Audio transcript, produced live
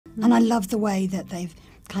And I love the way that they've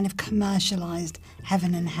kind of commercialised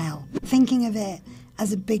heaven and hell. Thinking of it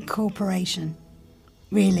as a big corporation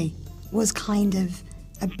really was kind of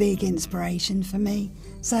a big inspiration for me.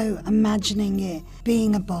 So imagining it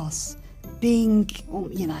being a boss, being,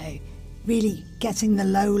 you know, really getting the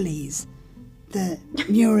lowlies, the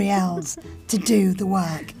Muriels, to do the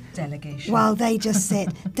work. Delegation. While they just sit,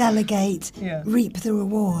 delegate, reap the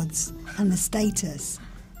rewards and the status,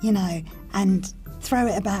 you know, and throw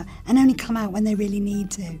it about and only come out when they really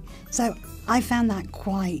need to. So I found that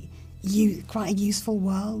quite a useful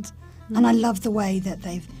world. And I love the way that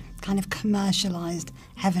they've kind of commercialised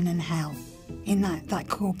heaven and hell in that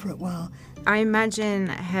corporate world. I imagine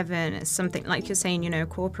heaven as something, like you're saying, you know,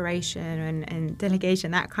 cooperation and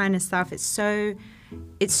delegation, that kind of stuff.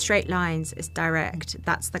 It's straight lines, it's direct.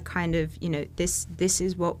 That's the kind of, you know, this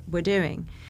is what we're doing.